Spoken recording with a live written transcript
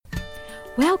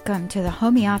Welcome to the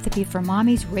Homeopathy for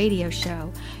Mommies radio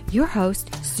show. Your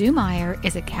host, Sue Meyer,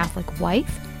 is a Catholic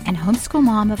wife and homeschool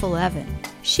mom of 11.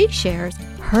 She shares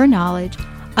her knowledge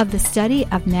of the study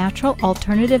of natural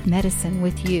alternative medicine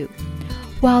with you.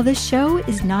 While this show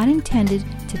is not intended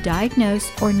to diagnose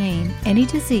or name any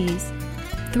disease,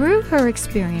 through her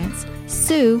experience,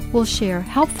 Sue will share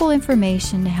helpful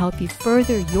information to help you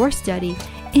further your study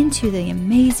into the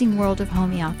amazing world of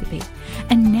homeopathy.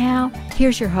 And now,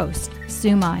 here's your host,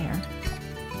 Sue Meyer.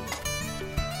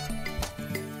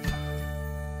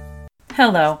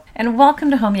 Hello, and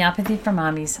welcome to Homeopathy for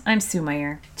Mommies. I'm Sue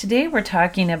Meyer. Today we're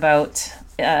talking about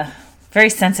a very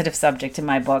sensitive subject in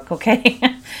my book, okay?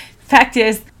 Fact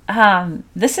is,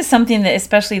 this is something that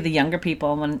especially the younger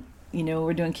people, when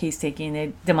we're doing case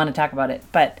taking, they want to talk about it.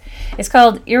 But it's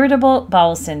called irritable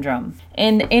bowel syndrome.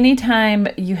 And anytime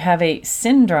you have a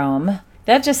syndrome,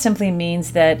 that just simply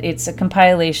means that it's a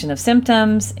compilation of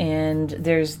symptoms and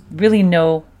there's really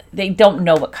they don't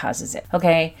know what causes it,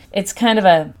 okay? It's kind of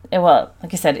like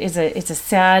I said, it's a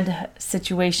sad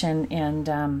situation, and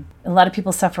a lot of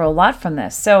people suffer a lot from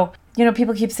this. So,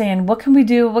 people keep saying, what can we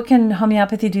do? What can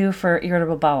homeopathy do for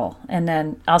irritable bowel? And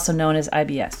then also known as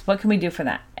IBS. What can we do for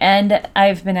that? And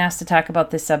I've been asked to talk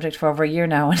about this subject for over a year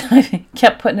now, and I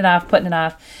kept putting it off,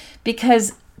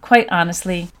 because quite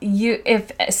honestly,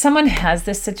 if someone has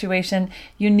this situation,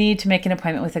 you need to make an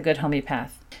appointment with a good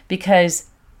homeopath, because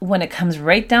when it comes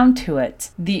right down to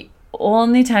it, the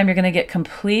only time you're going to get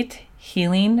complete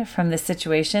healing from this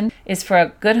situation is for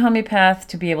a good homeopath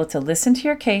to be able to listen to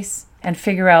your case and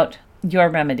figure out your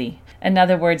remedy. In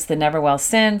other words, the never well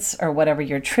since, or whatever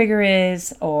your trigger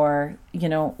is, or,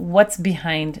 what's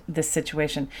behind this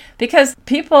situation. Because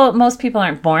most people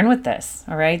aren't born with this,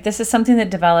 all right? This is something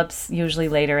that develops usually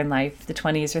later in life, the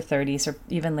 20s or 30s or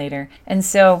even later. And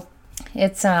so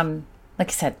it's, like I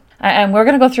said, and we're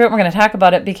going to go through it. We're going to talk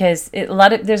about it because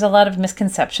there's a lot of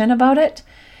misconception about it.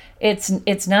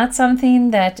 It's not something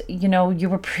that, you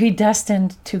were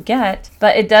predestined to get,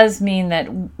 but it does mean that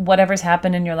whatever's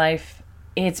happened in your life,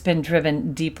 it's been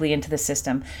driven deeply into the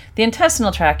system. The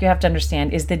intestinal tract, you have to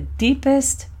understand, is the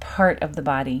deepest part of the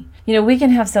body. We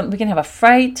can have a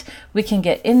fright, we can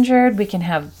get injured, we can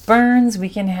have burns, we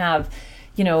can have,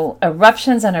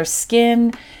 eruptions on our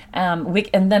skin,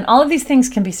 and then all of these things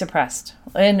can be suppressed.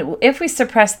 And if we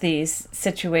suppress these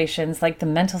situations, like the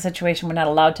mental situation, we're not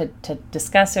allowed to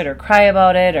discuss it or cry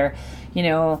about it, or,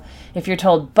 if you're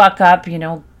told buck up,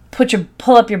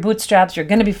 pull up your bootstraps, you're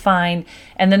going to be fine.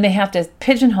 And then they have to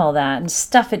pigeonhole that and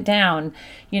stuff it down.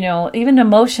 Even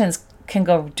emotions can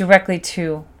go directly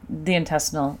to the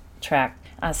intestinal tract.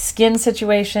 Skin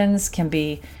situations can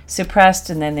be suppressed,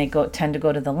 and then they tend to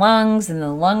go to the lungs, and the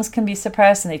lungs can be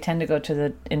suppressed, and they tend to go to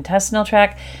the intestinal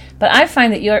tract. But I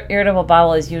find that your irritable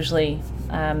bowel is usually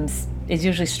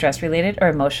stress related or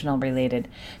emotional related.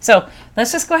 So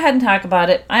let's just go ahead and talk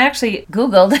about it. I actually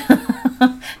Googled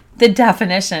the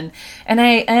definition, and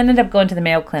I ended up going to the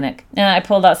Mayo Clinic. I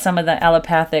pulled out some of the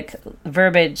allopathic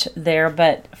verbiage there,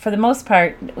 but for the most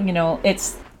part,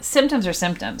 it's symptoms are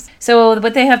symptoms. So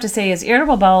what they have to say is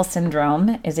irritable bowel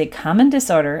syndrome is a common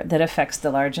disorder that affects the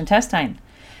large intestine.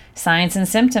 Signs and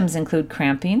symptoms include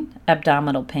cramping,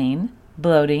 abdominal pain,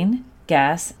 bloating,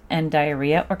 gas, and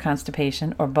diarrhea or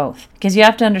constipation, or both. Because you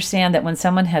have to understand that when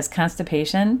someone has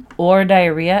constipation or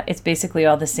diarrhea, it's basically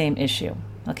all the same issue.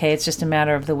 Okay, it's just a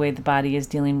matter of the way the body is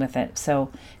dealing with it. So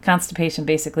constipation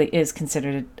basically is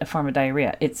considered a form of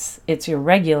diarrhea. It's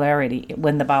irregularity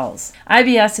when the bowels.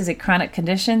 IBS is a chronic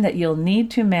condition that you'll need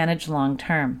to manage long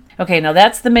term. Okay, now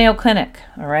that's the Mayo Clinic,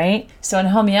 all right? So in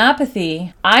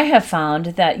homeopathy, I have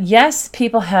found that yes,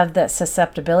 people have the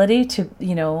susceptibility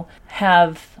to,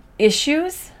 have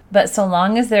issues, but so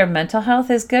long as their mental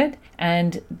health is good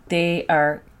and they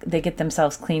get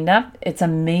themselves cleaned up, it's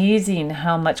amazing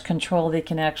how much control they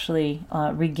can actually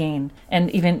regain and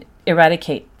even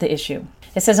eradicate the issue.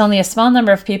 It says only a small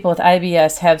number of people with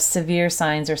IBS have severe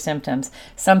signs or symptoms.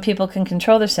 Some people can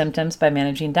control their symptoms by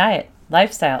managing diet,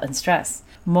 lifestyle, and stress.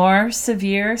 More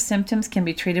severe symptoms can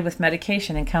be treated with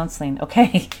medication and counseling.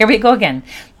 Okay, here we go again.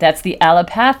 That's the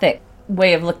allopathic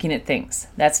way of looking at things.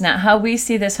 That's not how we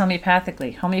see this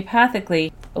homeopathically.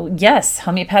 Homeopathically, yes,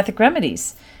 homeopathic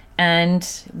remedies. And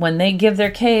when they give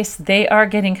their case, they are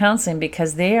getting counseling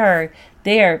because they are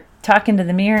talking to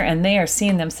the mirror and they are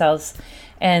seeing themselves,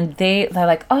 and they're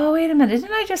like, oh, wait a minute,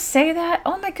 didn't I just say that?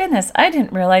 Oh my goodness, I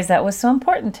didn't realize that was so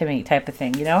important to me, type of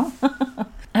thing,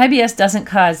 IBS doesn't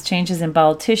cause changes in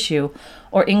bowel tissue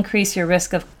or increase your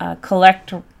risk of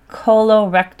colorectal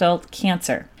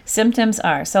cancer. Symptoms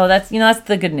are, so that's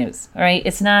the good news, all right?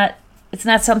 It's not It's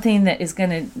not something that is going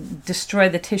to destroy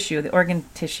the tissue, the organ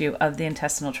tissue of the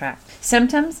intestinal tract.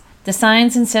 Symptoms. The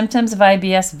signs and symptoms of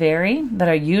IBS vary, but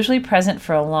are usually present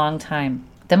for a long time.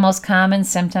 The most common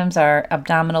symptoms are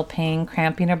abdominal pain,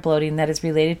 cramping, or bloating that is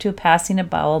related to passing a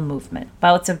bowel movement,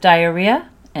 bouts of diarrhea,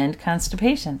 and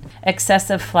constipation,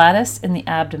 excessive flatus in the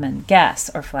abdomen,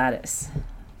 gas or flatus,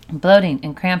 bloating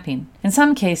and cramping. In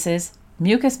some cases,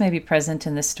 mucus may be present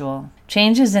in the stool.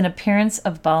 Changes in appearance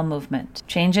of bowel movement.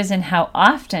 Changes in how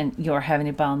often you're having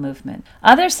a bowel movement.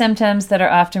 Other symptoms that are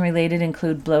often related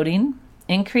include bloating,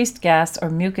 increased gas, or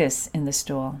mucus in the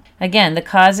stool. Again, the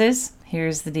causes,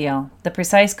 here's the deal. The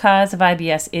precise cause of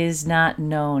IBS is not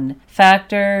known.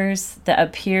 Factors that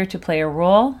appear to play a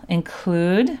role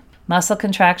include muscle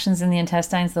contractions in the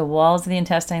intestines. The walls of the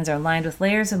intestines are lined with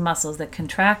layers of muscles that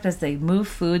contract as they move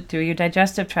food through your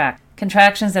digestive tract.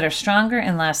 Contractions that are stronger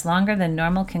and last longer than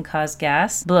normal can cause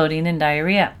gas, bloating, and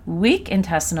diarrhea. Weak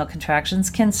intestinal contractions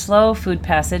can slow food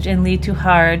passage and lead to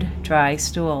hard, dry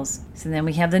stools. So then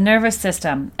we have the nervous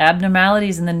system.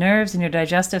 Abnormalities in the nerves in your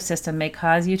digestive system may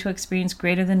cause you to experience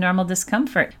greater than normal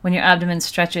discomfort when your abdomen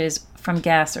stretches from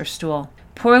gas or stool.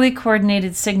 Poorly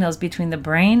coordinated signals between the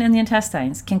brain and the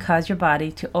intestines can cause your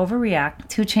body to overreact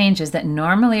to changes that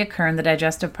normally occur in the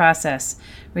digestive process,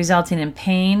 resulting in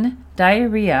pain,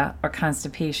 diarrhea, or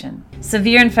constipation.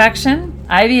 Severe infection.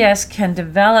 IBS can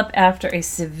develop after a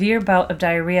severe bout of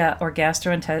diarrhea or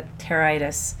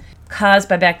gastroenteritis caused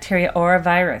by bacteria or a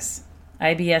virus.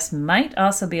 IBS might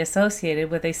also be associated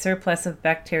with a surplus of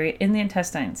bacteria in the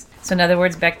intestines. So in other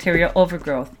words, bacterial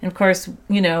overgrowth. And of course,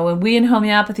 when we in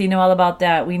homeopathy know all about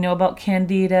that. We know about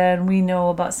candida and we know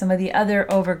about some of the other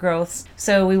overgrowths.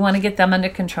 So we want to get them under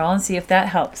control and see if that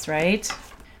helps, right?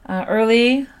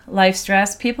 Early life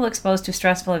stress. People exposed to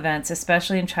stressful events,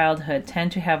 especially in childhood,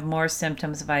 tend to have more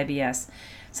symptoms of IBS.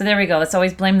 So there we go. Let's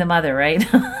always blame the mother, right?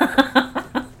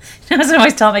 That's what I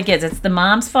always tell my kids. It's the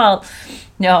mom's fault.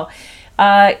 No.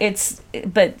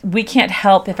 But we can't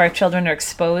help if our children are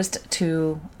exposed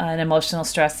to an emotional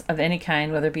stress of any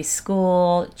kind, whether it be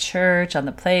school, church, on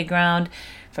the playground,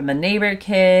 from a neighbor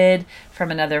kid,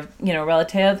 from another,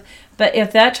 relative. But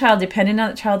if that child, depending on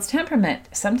the child's temperament,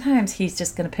 sometimes he's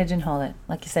just going to pigeonhole it.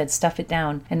 Like you said, stuff it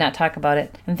down and not talk about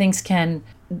it. And things can,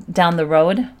 down the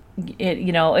road,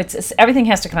 it's everything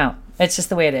has to come out. It's just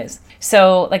the way it is.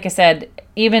 So, like I said,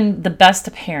 even the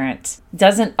best parent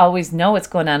doesn't always know what's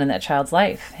going on in that child's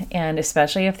life, and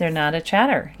especially if they're not a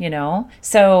chatter,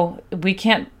 So we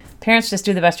can't. Parents just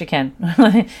do the best you can.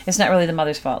 It's not really the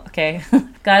mother's fault, okay?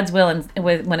 God's will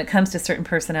when it comes to certain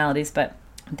personalities, but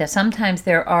sometimes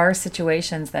there are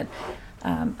situations that,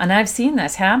 and I've seen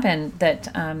this happen, that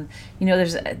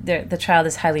the child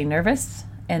is highly nervous,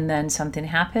 and then something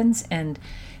happens, and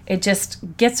it just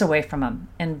gets away from them.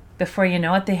 And before you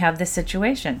know it, they have this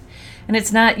situation. And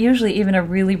it's not usually even a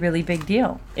really, really big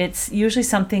deal. It's usually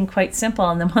something quite simple.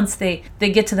 And then once they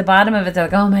get to the bottom of it, they're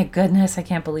like, oh my goodness, I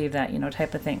can't believe that,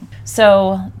 type of thing.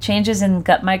 So changes in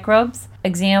gut microbes.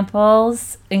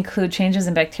 Examples include changes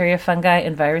in bacteria, fungi,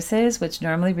 and viruses, which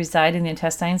normally reside in the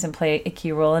intestines and play a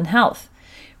key role in health.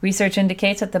 Research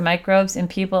indicates that the microbes in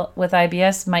people with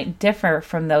IBS might differ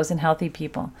from those in healthy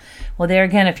people. Well, there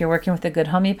again, if you're working with a good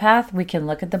homeopath, we can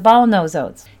look at the bowel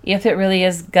nosodes, if it really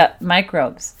is gut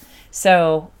microbes.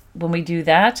 So when we do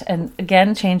that, and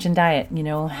again, change in diet,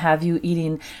 have you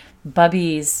eating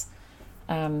Bubby's,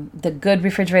 the good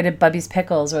refrigerated Bubby's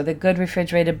pickles or the good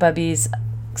refrigerated Bubby's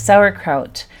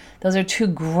sauerkraut. Those are two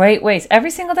great ways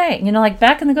every single day. Like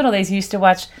back in the good old days, you used to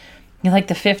watch like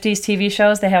the 50s TV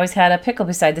shows, they always had a pickle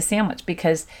beside the sandwich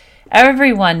because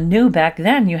everyone knew back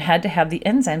then you had to have the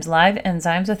enzymes, live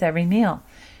enzymes with every meal.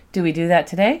 Do we do that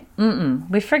today?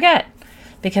 We forget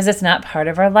because it's not part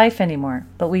of our life anymore.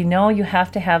 But we know you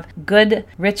have to have good,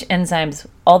 rich enzymes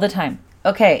all the time.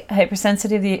 Okay,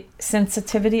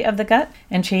 hypersensitivity of the gut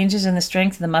and changes in the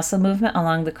strength of the muscle movement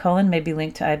along the colon may be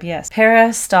linked to IBS.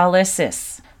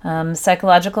 Peristalsis.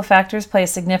 Psychological factors play a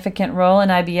significant role in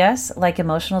IBS, like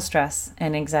emotional stress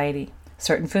and anxiety.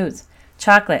 Certain foods,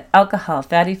 chocolate, alcohol,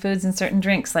 fatty foods, and certain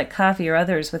drinks like coffee or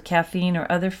others with caffeine or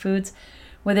other foods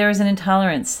where there is an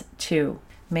intolerance to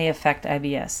may affect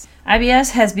IBS.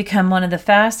 IBS has become one of the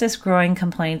fastest growing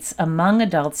complaints among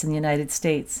adults in the United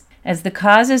States. As the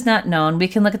cause is not known, we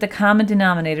can look at the common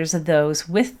denominators of those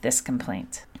with this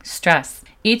complaint. Stress.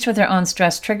 Each with their own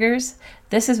stress triggers.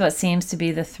 This is what seems to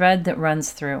be the thread that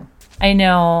runs through. I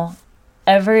know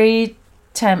every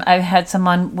time I've had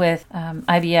someone with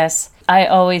IBS, I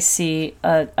always see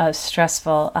a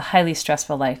highly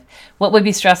stressful life. What would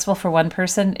be stressful for one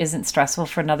person isn't stressful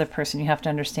for another person. You have to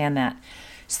understand that.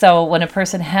 So when a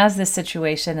person has this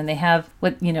situation and they have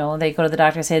they go to the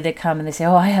doctor, say they come and they say,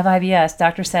 oh, I have IBS.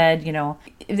 Doctor said,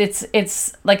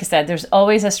 it's like I said, there's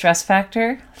always a stress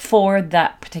factor for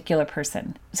that particular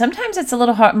person. Sometimes it's a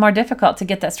little more difficult to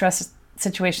get that stress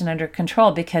situation under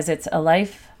control because it's a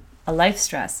life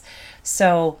stress.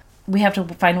 So we have to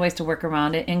find ways to work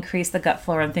around it, increase the gut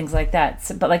flora and things like that.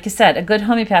 So, but like you said, a good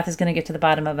homeopath is going to get to the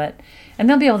bottom of it, and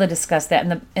they'll be able to discuss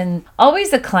that. And always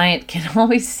the client can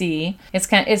always see.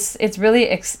 It's really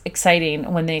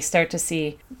exciting when they start to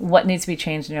see what needs to be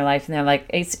changed in your life, and they're like,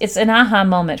 it's an aha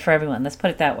moment for everyone. Let's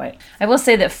put it that way. I will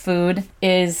say that food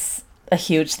is a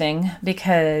huge thing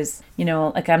because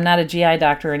like I'm not a GI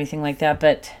doctor or anything like that,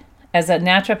 but as a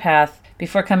naturopath,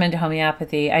 before coming to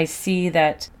homeopathy, I see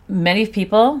that many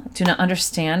people do not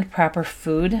understand proper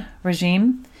food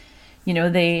regime.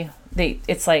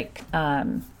 It's like,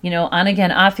 on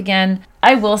again, off again.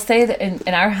 I will say that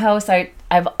in our house,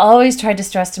 I've always tried to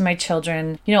stress to my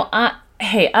children,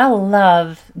 I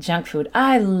love junk food.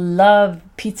 I love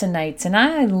pizza nights, and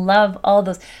I love all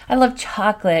those. I love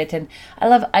chocolate, and I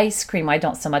love ice cream. I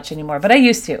don't so much anymore, but I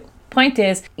used to. Point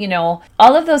is,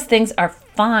 all of those things are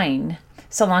fine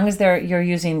so long as you're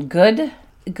using good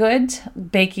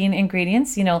baking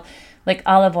ingredients, like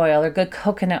olive oil or good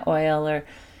coconut oil or,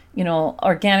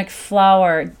 organic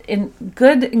flour, in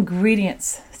good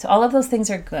ingredients. So all of those things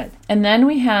are good. And then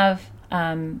we have,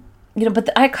 but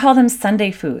I call them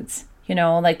Sunday foods.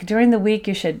 Like during the week,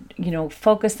 you should,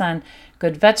 focus on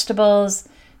good vegetables.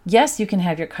 Yes, you can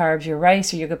have your carbs, your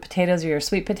rice, or your good potatoes, or your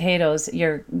sweet potatoes,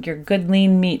 your good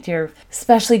lean meat, your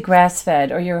especially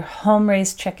grass-fed, or your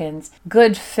home-raised chickens,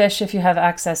 good fish if you have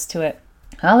access to it.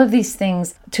 All of these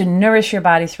things to nourish your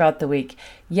body throughout the week.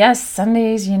 Yes,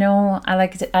 Sundays, I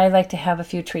like to have a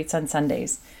few treats on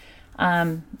Sundays.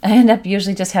 I end up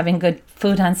usually just having good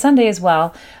food on Sunday as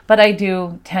well, but I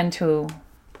do tend to.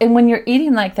 And when you're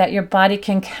eating like that, your body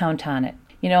can count on it,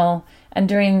 And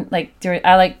during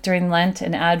Lent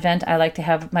and Advent, I like to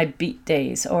have my beet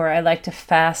days, or I like to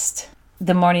fast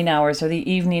the morning hours or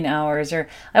the evening hours, or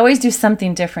I always do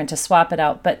something different to swap it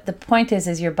out. But the point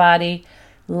is your body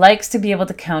likes to be able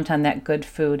to count on that good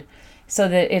food, so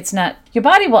that it's not, your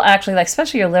body will actually, like,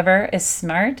 especially your liver is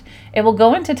smart. It will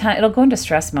go into time. It'll go into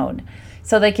stress mode.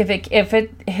 So like if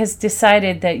it has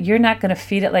decided that you're not going to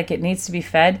feed it like it needs to be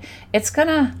fed, it's going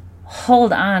to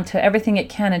hold on to everything it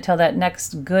can until that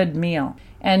next good meal.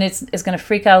 And it's going to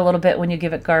freak out a little bit when you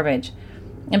give it garbage.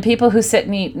 And people who sit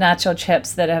and eat nacho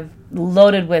chips that have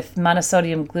loaded with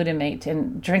monosodium glutamate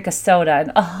and drink a soda,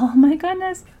 and oh my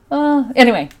goodness. Oh,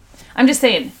 anyway, I'm just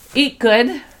saying, eat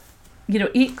good,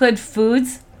 eat good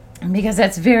foods, because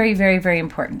that's very, very, very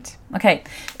important. Okay,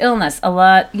 illness,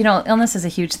 illness is a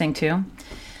huge thing too.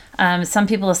 Some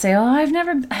people will say, oh, I've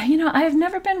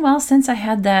never been well since I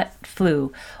had that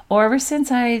flu, or ever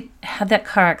since I had that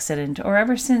car accident, or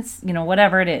ever since,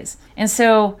 whatever it is. And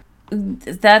so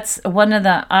that's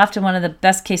often one of the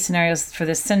best case scenarios for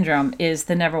this syndrome is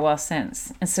the never well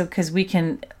since. And so, because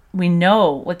we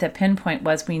know what the pinpoint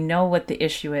was, we know what the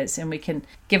issue is, and we can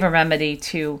give a remedy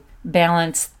to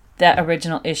balance that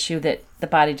original issue that the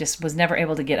body just was never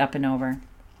able to get up and over.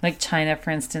 Like China,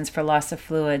 for instance, for loss of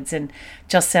fluids, and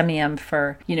Gelsemium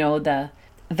for, the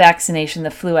vaccination,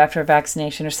 the flu after a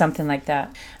vaccination, or something like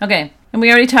that. Okay, and we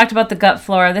already talked about the gut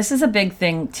flora. This is a big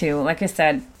thing too, like I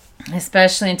said,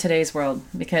 especially in today's world,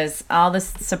 because all this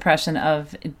suppression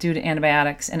due to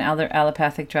antibiotics and other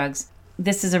allopathic drugs.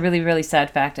 This is a really, really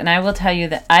sad fact. And I will tell you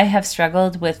that I have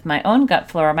struggled with my own gut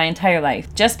flora my entire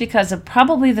life, just because of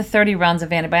probably the 30 rounds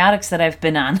of antibiotics that I've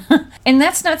been on. And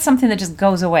that's not something that just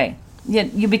goes away.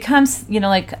 You become,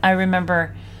 like I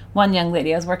remember one young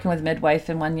lady, I was working with a midwife,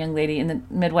 and one young lady, and the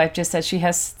midwife just said she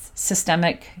has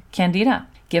systemic candida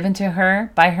given to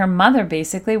her by her mother,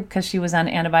 basically, because she was on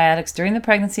antibiotics during the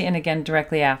pregnancy and again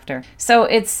directly after. So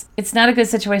it's not a good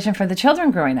situation for the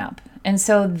children growing up. And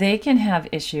so they can have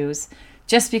issues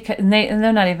just because, and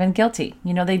they're not even guilty.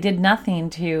 They did nothing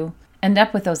to end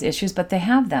up with those issues, but they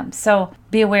have them. So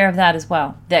be aware of that as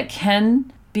well. That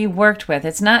can be worked with.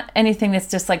 It's not anything that's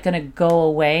just like going to go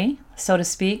away, so to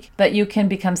speak, but you can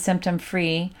become symptom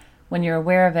free when you're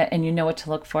aware of it and you know what to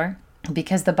look for,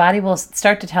 because the body will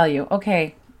start to tell you,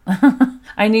 okay,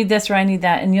 I need this or I need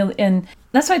that. And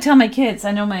that's why I tell my kids.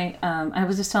 I know I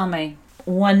was just telling my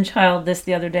one child this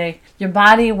the other day. Your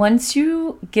body, once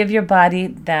you give your body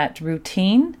that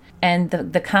routine and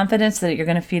the confidence that you're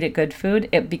going to feed it good food,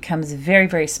 it becomes very,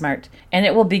 very smart. And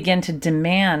it will begin to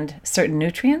demand certain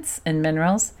nutrients and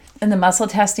minerals. And the muscle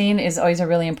testing is always a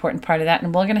really important part of that.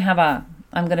 And we're going to have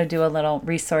I'm going to do a little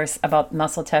resource about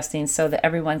muscle testing so that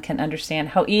everyone can understand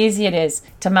how easy it is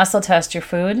to muscle test your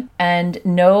food and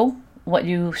know what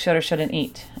you should or shouldn't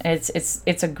eat.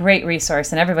 It's a great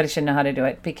resource, and everybody should know how to do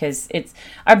it, because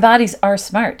our bodies are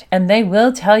smart and they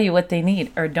will tell you what they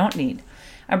need or don't need.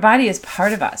 Our body is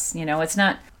part of us.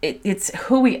 It's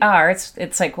who we are.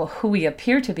 It's like, well, who we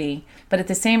appear to be, but at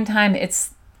the same time,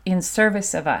 it's in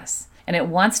service of us. And it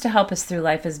wants to help us through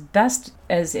life as best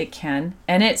as it can.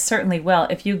 And it certainly will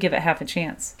if you give it half a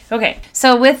chance. Okay,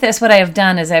 so with this, what I have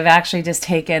done is I've actually just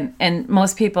taken, and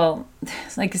most people,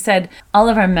 like I said, all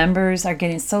of our members are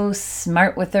getting so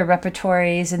smart with their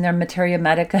repertories and their materia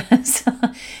medica.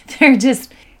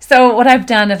 So what I've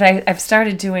done is I've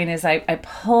started doing is I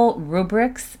pull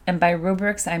rubrics. And by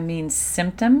rubrics, I mean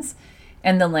symptoms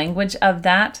and the language of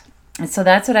that. And so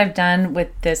that's what I've done with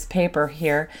this paper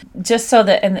here, just so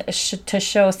that, and to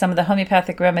show some of the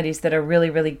homeopathic remedies that are really,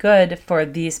 really good for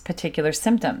these particular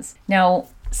symptoms. Now,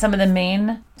 some of the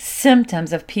main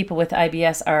symptoms of people with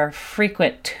IBS are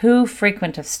too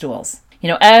frequent of stools.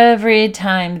 Every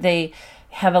time they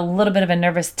have a little bit of a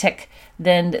nervous tick,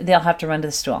 then they'll have to run to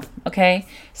the stool. Okay?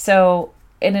 So,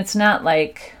 and it's not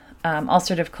like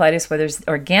ulcerative colitis where there's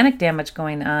organic damage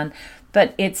going on,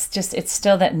 but it's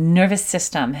still that nervous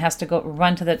system has to go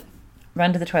run to the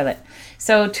toilet.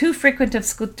 So too frequent of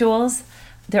stools,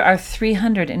 there are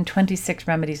 326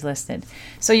 remedies listed.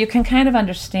 So you can kind of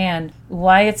understand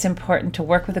why it's important to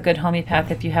work with a good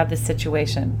homeopath if you have this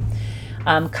situation.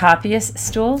 Copious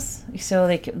stools,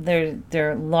 so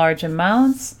they're large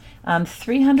amounts.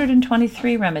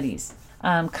 323 remedies.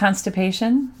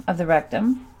 Constipation of the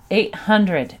rectum,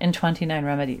 829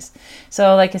 remedies.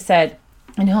 So like I said,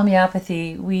 in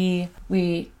homeopathy, we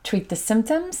treat the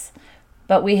symptoms,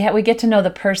 but we get to know the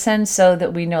person so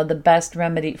that we know the best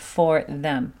remedy for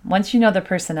them. Once you know their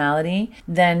personality,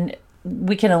 then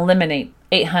we can eliminate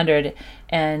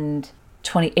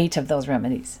 828 of those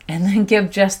remedies and then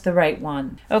give just the right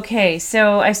one. Okay,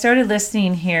 so I started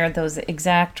listing here those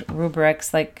exact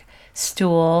rubrics, like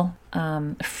stool,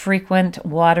 frequent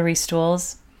watery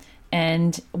stools,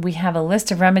 and we have a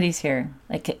list of remedies here,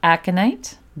 like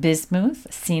aconite,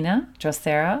 bismuth, senna,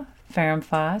 drosera, ferrum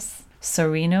phos,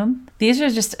 serenum. These are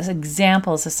just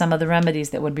examples of some of the remedies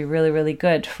that would be really, really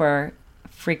good for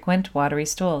frequent watery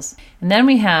stools. And then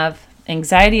we have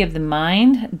anxiety of the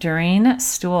mind during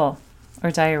stool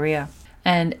or diarrhea.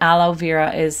 And aloe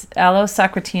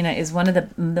sacratina is one of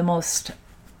the most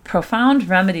profound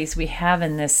remedies we have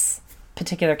in this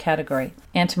particular category.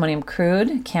 Antimonium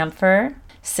crude, camphor,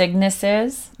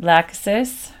 Cygnuses,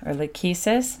 lachesis or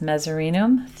lachesis,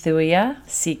 mesorinum, thuya,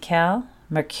 cical,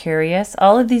 mercurius.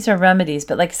 All of these are remedies,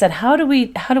 but like I said, how do we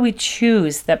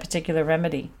choose that particular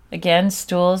remedy? Again,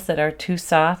 stools that are too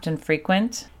soft and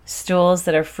frequent, stools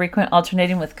that are frequent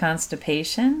alternating with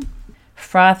constipation,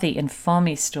 frothy and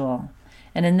foamy stool.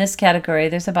 And in this category,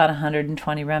 there's about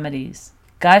 120 remedies.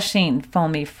 Gushing,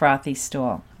 foamy, frothy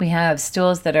stool. We have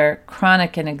stools that are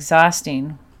chronic and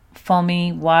exhausting,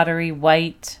 foamy, watery,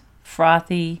 white,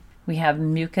 frothy. We have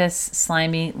mucus,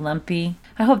 slimy, lumpy.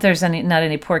 I hope there's not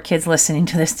any poor kids listening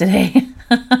to this today.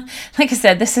 Like I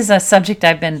said, this is a subject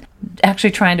I've been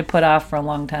actually trying to put off for a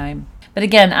long time. But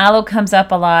again, aloe comes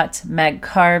up a lot.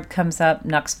 Magcarb comes up.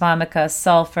 Nux vomica,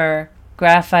 sulfur,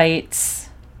 graphites.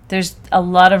 There's a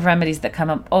lot of remedies that come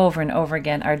up over and over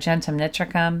again. Argentum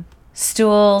nitricum.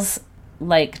 Stools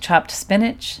like chopped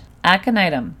spinach,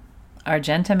 aconitum,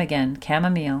 argentum again,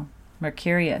 chamomile,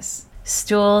 mercurius.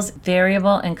 Stools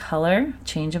variable in color,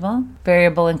 changeable.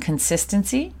 Variable in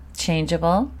consistency,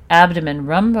 changeable. Abdomen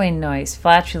rumbling noise,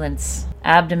 flatulence.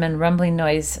 Abdomen rumbling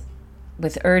noise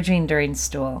with urging during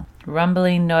stool.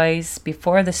 Rumbling noise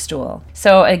before the stool.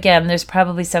 So again, there's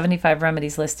probably 75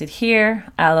 remedies listed here.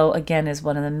 Aloe again is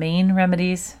one of the main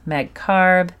remedies.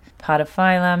 Magcarb,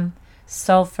 podophyllum,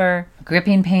 sulfur,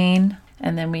 gripping pain.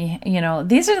 And then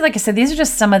these are, like I said, these are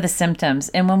just some of the symptoms.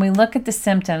 And when we look at the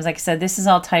symptoms, like I said, this is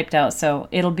all typed out. So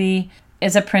it'll be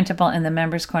as a printable in the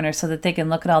members corner so that they can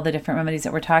look at all the different remedies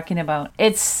that we're talking about.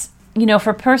 It's,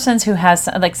 for persons who has,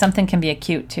 like, something can be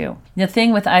acute too. The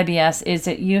thing with IBS is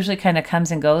it usually kind of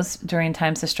comes and goes during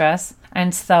times of stress.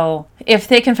 And so if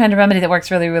they can find a remedy that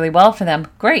works really, really well for them,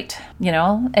 great.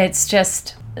 It's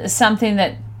just something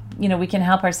that we can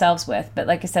help ourselves with. But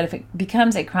like I said, if it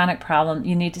becomes a chronic problem,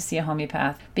 you need to see a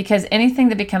homeopath, because anything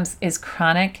that is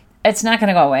chronic, it's not going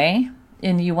to go away,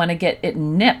 and you want to get it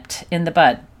nipped in the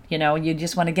bud. You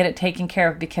just want to get it taken care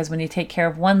of, because when you take care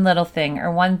of one little thing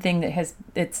or one thing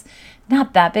it's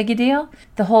not that big a deal,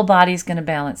 the whole body's going to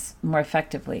balance more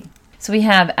effectively. So we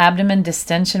have abdomen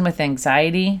distension with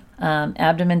anxiety,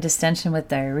 abdomen distension with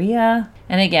diarrhea.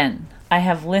 And again, I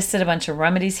have listed a bunch of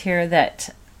remedies here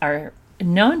that are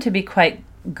known to be quite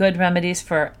good remedies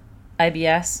for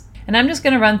IBS. And I'm just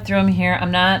going to run through them here.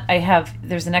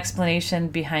 There's an explanation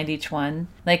behind each one.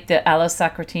 Like the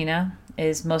Aloe-Saccharotina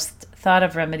is most thought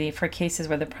of remedy for cases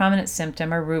where the prominent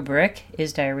symptom or rubric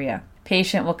is diarrhea.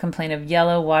 Patient will complain of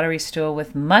yellow, watery stool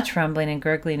with much rumbling and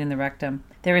gurgling in the rectum.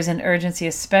 There is an urgency,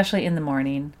 especially in the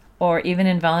morning, or even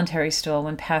involuntary stool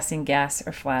when passing gas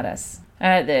or flatus.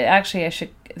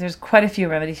 There's quite a few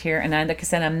remedies here, and like I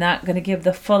said, I'm not going to give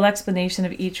the full explanation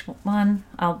of each one.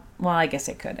 I guess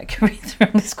I could. I can read through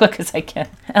them as quick as I can.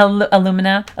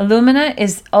 Alumina. Alumina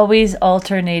is always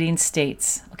alternating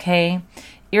states, okay?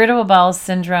 Irritable bowel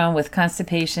syndrome with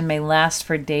constipation may last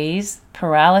for days.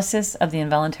 Paralysis of the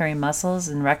involuntary muscles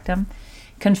and rectum.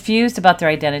 Confused about their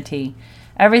identity.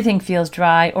 Everything feels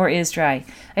dry or is dry.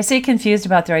 I say confused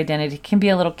about their identity. It can be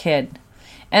a little kid.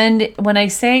 And when I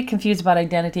say confused about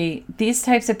identity, these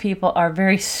types of people are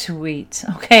very sweet,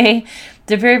 okay?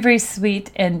 They're very, very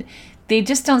sweet, and they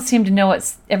just don't seem to know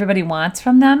what everybody wants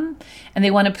from them. And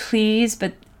they want to please,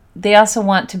 but they also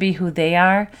want to be who they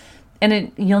are.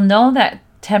 And you'll know that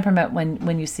temperament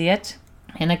when you see it.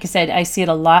 And like I said, I see it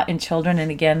a lot in children and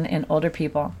again in older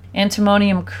people.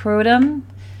 Antimonium crudum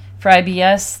for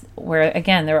IBS, where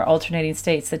again there are alternating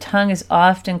states. The tongue is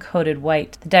often coated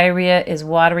white. The diarrhea is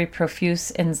watery, profuse,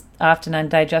 and often on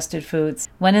digested foods.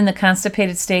 When in the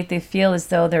constipated state, they feel as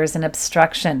though there is an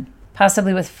obstruction,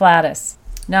 possibly with flatus,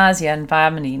 nausea, and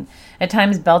vomiting. At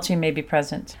times, belching may be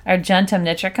present. Argentum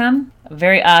nitricum,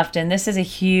 very often, this is a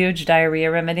huge diarrhea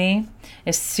remedy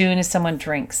as soon as someone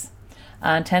drinks.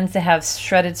 Tends to have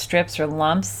shredded strips or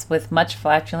lumps with much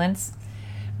flatulence.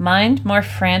 Mind more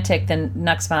frantic than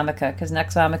Nux vomica, because Nux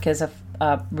vomica is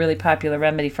a really popular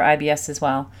remedy for IBS as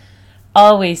well.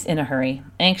 Always in a hurry,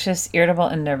 anxious, irritable,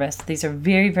 and nervous. These are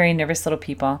very, very nervous little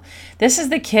people. This is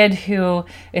the kid who,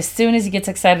 as soon as he gets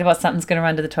excited about something, is going to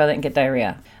run to the toilet and get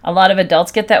diarrhea. A lot of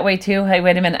adults get that way too. Hey,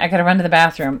 wait a minute, I got to run to the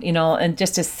bathroom, and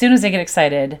just as soon as they get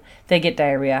excited, they get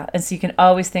diarrhea. And so you can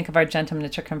always think of Argentum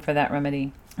nitricum for that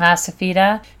remedy.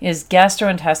 Safida is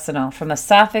gastrointestinal, from the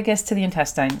esophagus to the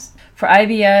intestines. For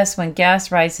IBS, when gas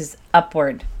rises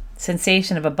upward,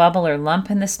 sensation of a bubble or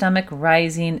lump in the stomach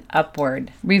rising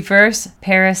upward. Reverse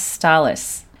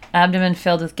peristalsis. Abdomen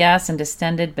filled with gas and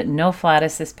distended, but no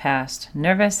flatus is passed.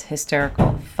 Nervous,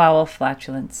 hysterical, foul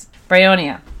flatulence.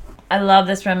 Bryonia. I love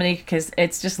this remedy because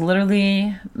it's just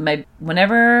literally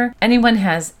whenever anyone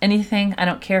has anything, I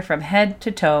don't care from head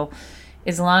to toe,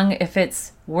 if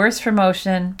it's worse for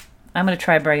motion, I'm going to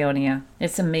try Bryonia.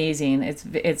 It's amazing.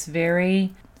 It's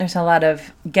very... There's a lot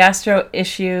of gastro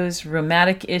issues,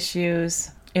 rheumatic issues.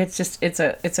 It's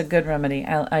a good remedy.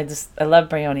 I love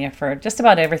Bryonia for just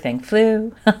about everything.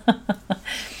 Flu,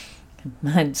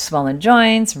 swollen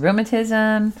joints,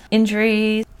 rheumatism,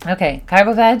 injuries. Okay,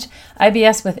 Carboveg,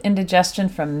 IBS with indigestion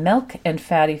from milk and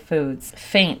fatty foods.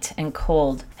 Faint and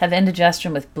cold. Have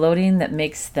indigestion with bloating that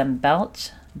makes them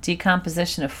belch.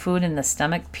 Decomposition of food in the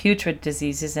stomach, putrid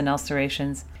diseases and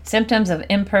ulcerations. Symptoms of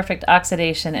imperfect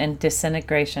oxidation and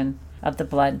disintegration of the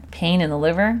blood. Pain in the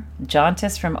liver,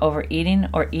 jaundice from overeating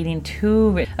or eating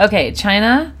too rich. Okay,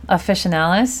 China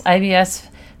officinalis, IBS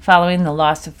following the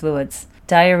loss of fluids.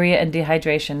 Diarrhea and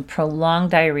dehydration,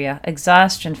 prolonged diarrhea,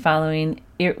 exhaustion following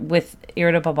with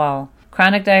irritable bowel.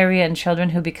 Chronic diarrhea in children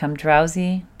who become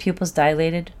drowsy, pupils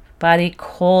dilated, body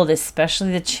cold,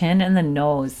 especially the chin and the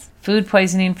nose. Food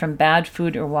poisoning from bad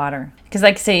food or water. Because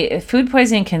like I say, food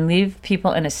poisoning can leave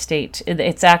people in a state.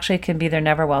 It's actually can be they're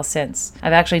never well since.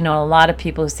 I've actually known a lot of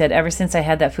people who said, ever since I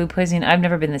had that food poisoning, I've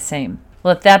never been the same.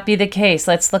 Well, if that be the case,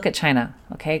 let's look at China,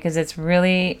 okay? Because it's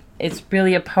really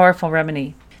a powerful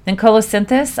remedy. Then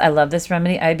colosynthis, I love this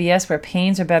remedy. IBS, where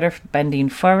pains are better bending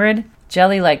forward.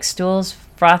 Jelly-like stools,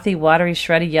 frothy, watery,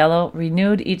 shreddy yellow,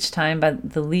 renewed each time by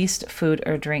the least food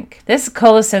or drink. This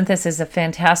colosynthis is a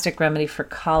fantastic remedy for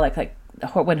colic, like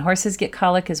when horses get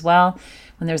colic as well,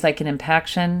 when there's like an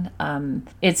impaction.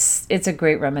 It's a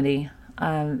great remedy.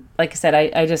 Like I said,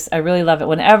 I really love it.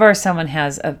 Whenever someone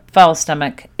has a foul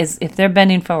stomach, if they're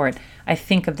bending forward, I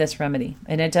think of this remedy.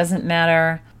 And it doesn't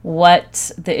matter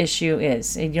what the issue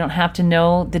is. You don't have to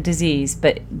know the disease,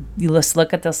 but you just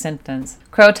look at those symptoms.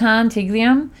 Croton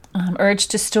tiglium, urge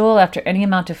to stool after any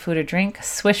amount of food or drink,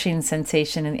 swishing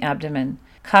sensation in the abdomen.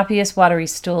 Copious watery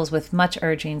stools with much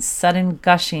urging, sudden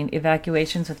gushing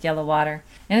evacuations with yellow water.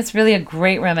 And it's really a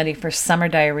great remedy for summer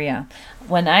diarrhea.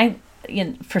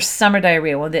 For summer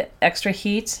diarrhea, with the extra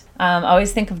heat, I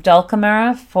always think of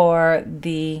Dulcamara for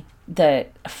the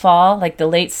fall, like the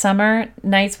late summer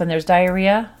nights when there's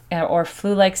diarrhea or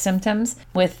flu-like symptoms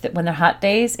when they're hot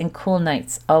days and cool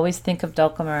nights. Always think of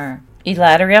Dulcamara.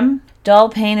 Elaterium, dull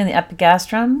pain in the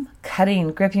epigastrium,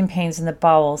 cutting, gripping pains in the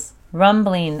bowels,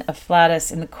 rumbling of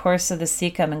flatus in the course of the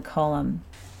cecum and colon.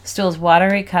 Stools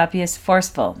watery, copious,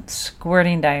 forceful,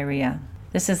 squirting diarrhea.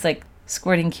 This is like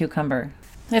squirting cucumber.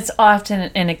 It's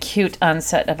often an acute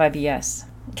onset of IBS.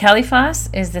 Caliphos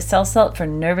is the cell salt for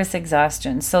nervous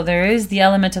exhaustion. So there is the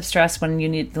element of stress when you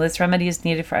need this remedy is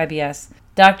needed for IBS.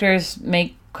 Doctors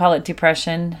may call it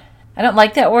depression. I don't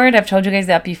like that word. I've told you guys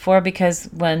that before because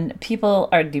when people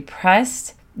are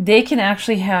depressed, they can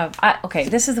actually have...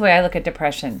 this is the way I look at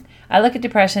depression. I look at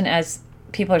depression as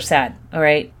people are sad, all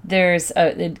right? There's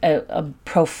a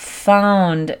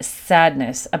profound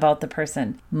sadness about the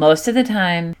person. Most of the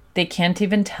time, they can't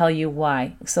even tell you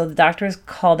why. So the doctors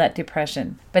call that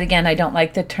depression. But again, I don't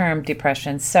like the term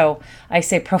depression. So I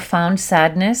say profound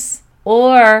sadness,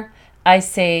 or I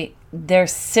say their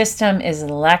system is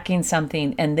lacking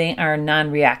something and they are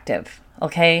non-reactive,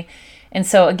 okay? And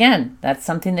so again, that's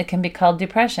something that can be called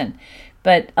depression.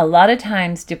 But a lot of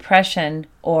times depression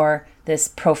or this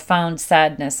profound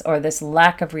sadness or this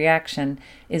lack of reaction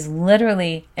is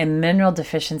literally a mineral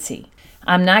deficiency.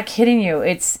 I'm not kidding you.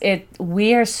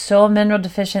 We are so mineral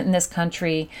deficient in this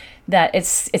country that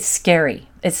it's scary.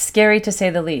 It's scary to say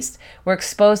the least. We're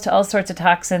exposed to all sorts of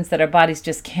toxins that our bodies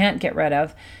just can't get rid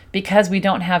of because we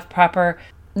don't have proper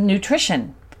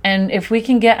nutrition. And if we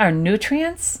can get our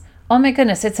nutrients, oh my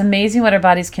goodness, it's amazing what our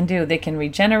bodies can do. They can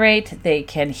regenerate, they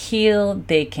can heal,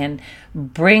 they can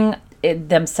bring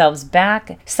themselves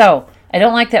back. So I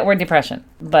don't like that word depression,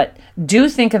 but do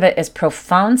think of it as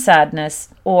profound sadness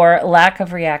or lack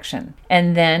of reaction.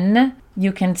 And then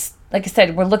you can, like I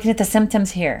said, we're looking at the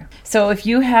symptoms here. So if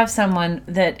you have someone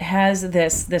that has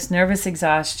this nervous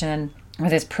exhaustion or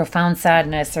this profound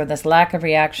sadness or this lack of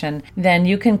reaction, then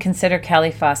you can consider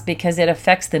Caliphos because it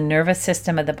affects the nervous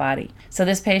system of the body. So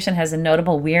this patient has a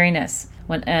notable weariness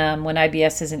when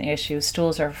IBS is an issue.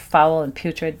 Stools are foul and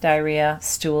putrid, diarrhea,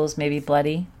 stools may be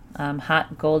bloody.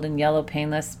 Hot, golden, yellow,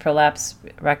 painless, prolapsed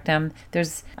rectum.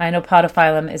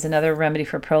 Inopodophyllum is another remedy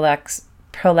for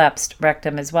prolapsed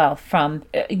rectum as well from,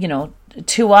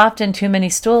 too often, too many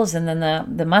stools, and then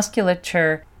the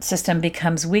musculature system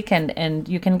becomes weakened and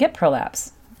you can get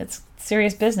prolapse. It's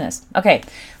serious business. Okay,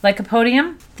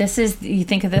 Lycopodium. You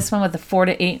think of this one with the 4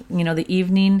 to 8, the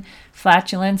evening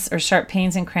flatulence or sharp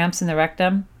pains and cramps in the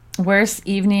rectum. Worse,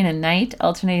 evening and night,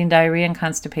 alternating diarrhea and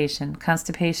constipation.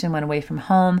 Constipation when away from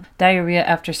home, diarrhea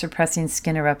after suppressing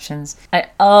skin eruptions. I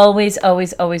always,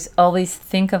 always, always, always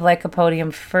think of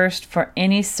Lycopodium first for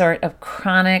any sort of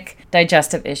chronic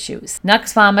digestive issues.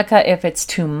 Nux vomica if it's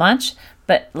too much,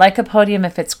 but Lycopodium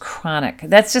if it's chronic.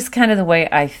 That's just kind of the way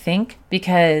I think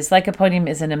because Lycopodium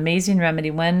is an amazing remedy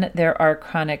when there are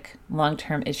chronic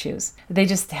long-term issues. They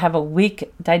just have a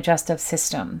weak digestive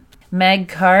system.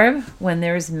 Mag-Carb when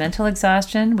there is mental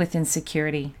exhaustion with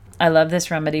insecurity. I love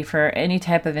this remedy for any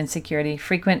type of insecurity.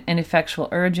 Frequent ineffectual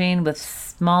urging with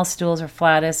small stools or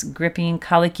flatus, gripping,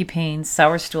 colicky pains,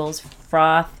 sour stools,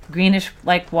 froth, greenish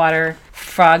like water,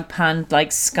 frog pond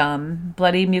like scum,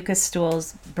 bloody mucus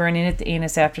stools, burning at the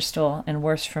anus after stool, and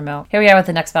worse for milk. Here we are with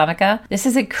the Nux vomica. This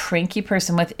is a cranky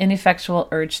person with ineffectual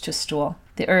urge to stool.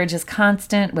 The urge is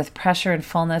constant with pressure and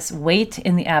fullness, weight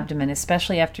in the abdomen,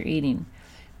 especially after eating.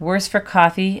 Worse for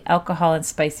coffee, alcohol, and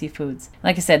spicy foods.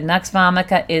 Like I said, Nux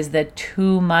vomica is the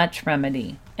too much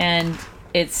remedy. And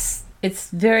it's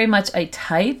very much a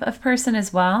type of person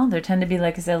as well. They tend to be,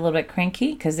 like I said, a little bit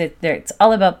cranky because it's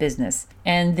all about business.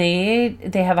 And they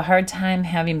have a hard time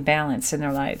having balance in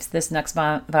their lives, this Nux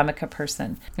vomica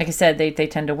person. Like I said, they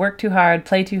tend to work too hard,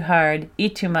 play too hard,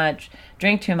 eat too much,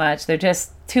 drink too much. They're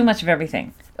just too much of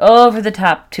everything. Over the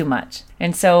top too much.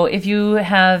 And so if you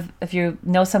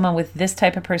know someone with this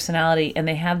type of personality and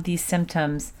they have these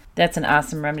symptoms, that's an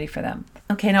awesome remedy for them.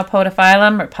 Okay, now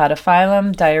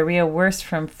podophyllum, diarrhea worse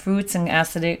from fruits and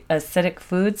acidic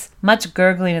foods, much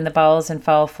gurgling in the bowels and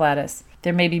foul flatus.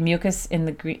 There may be mucus in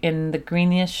the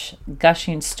greenish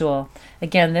gushing stool.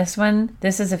 Again,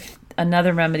 this is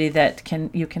another remedy that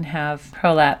you can have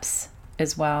prolapse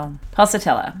as well.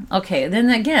 Pulsatilla. Okay, then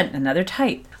again, another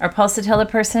type. Our pulsatilla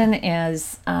person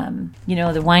is,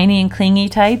 the whiny and clingy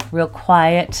type, real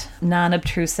quiet,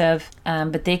 non-obtrusive,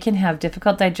 but they can have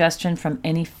difficult digestion from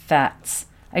any fats.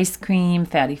 Ice cream,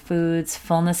 fatty foods,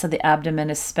 fullness of the abdomen,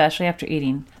 especially after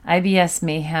eating. IBS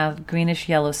may have greenish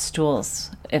yellow stools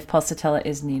if pulsatilla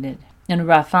is needed. And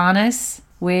Raphanus,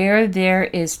 where there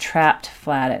is trapped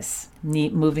flatus,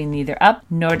 moving neither up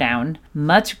nor down,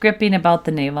 much gripping about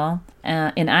the navel.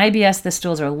 In IBS, the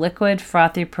stools are liquid,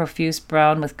 frothy, profuse,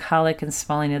 brown with colic and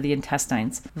swelling of the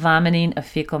intestines, vomiting of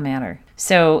fecal matter.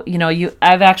 So,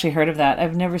 I've actually heard of that.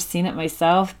 I've never seen it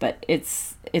myself, but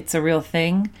it's a real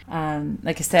thing.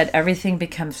 Like I said, everything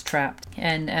becomes trapped.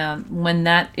 And when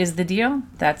that is the deal,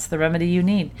 that's the remedy you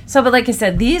need. So, but like I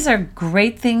said, these are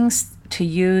great things to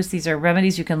use. These are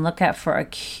remedies you can look at for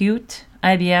acute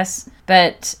IBS.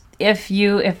 But if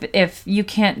you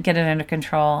can't get it under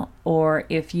control, or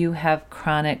if you have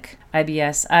chronic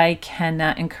IBS, I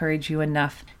cannot encourage you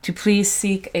enough to please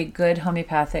seek a good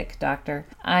homeopathic doctor.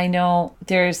 I know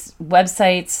there's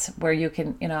websites where you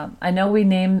can, I know we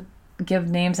give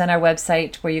names on our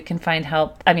website where you can find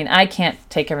help. I mean, I can't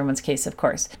take everyone's case, of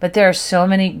course, but there are so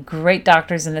many great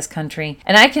doctors in this country.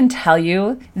 And I can tell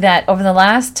you that over the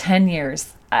last 10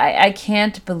 years, I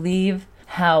can't believe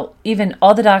how even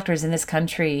all the doctors in this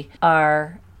country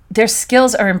their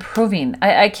skills are improving.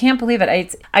 I can't believe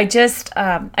it. I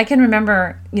can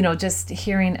remember, just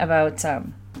hearing about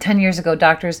 10 years ago,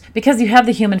 doctors, because you have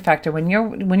the human factor. When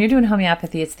you're doing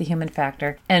homeopathy, it's the human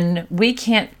factor. And we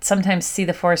can't sometimes see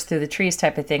the forest through the trees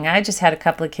type of thing. I just had a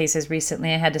couple of cases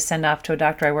recently I had to send off to a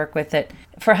doctor I work with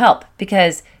for help,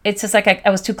 because it's just like I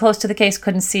was too close to the case,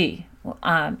 couldn't see.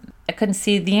 I couldn't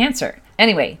see the answer.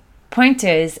 Anyway, point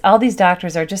is, all these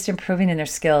doctors are just improving in their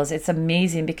skills. It's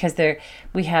amazing because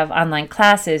we have online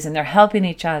classes and they're helping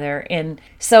each other. And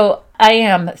so I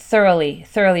am thoroughly,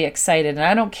 thoroughly excited. And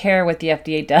I don't care what the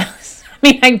FDA does. I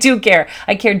mean, I do care.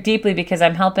 I care deeply because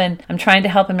I'm trying to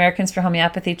help Americans for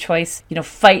Homeopathy Choice,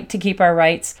 fight to keep our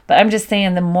rights. But I'm just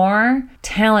saying, the more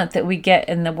talent that we get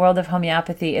in the world of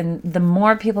homeopathy, and the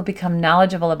more people become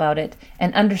knowledgeable about it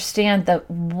and understand the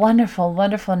wonderful,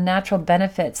 wonderful natural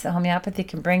benefits that homeopathy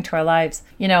can bring to our lives,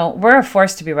 we're a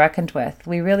force to be reckoned with.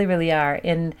 We really, really are.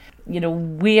 And,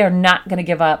 we are not going to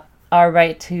give up our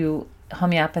right to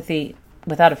homeopathy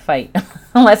without a fight.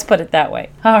 Let's put it that way.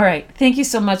 All right. Thank you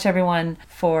so much, everyone,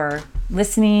 for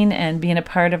listening and being a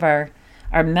part of our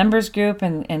members group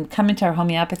and coming to our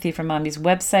Homeopathy for Mommies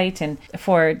website, and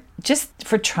for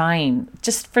trying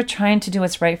to do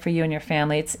what's right for you and your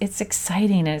family. It's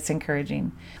exciting and it's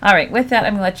encouraging. All right. With that,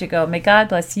 I'm going to let you go. May God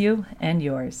bless you and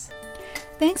yours.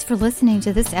 Thanks for listening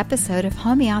to this episode of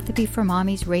Homeopathy for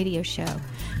Mommies radio show.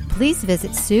 Please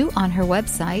visit Sue on her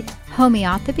website,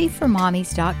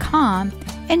 homeopathyformommies.com,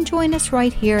 and join us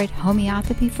right here at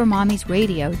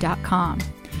homeopathyformommiesradio.com,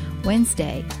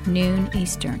 Wednesday, noon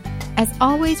Eastern. As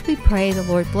always, we pray the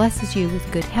Lord blesses you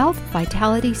with good health,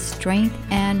 vitality, strength,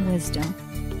 and wisdom.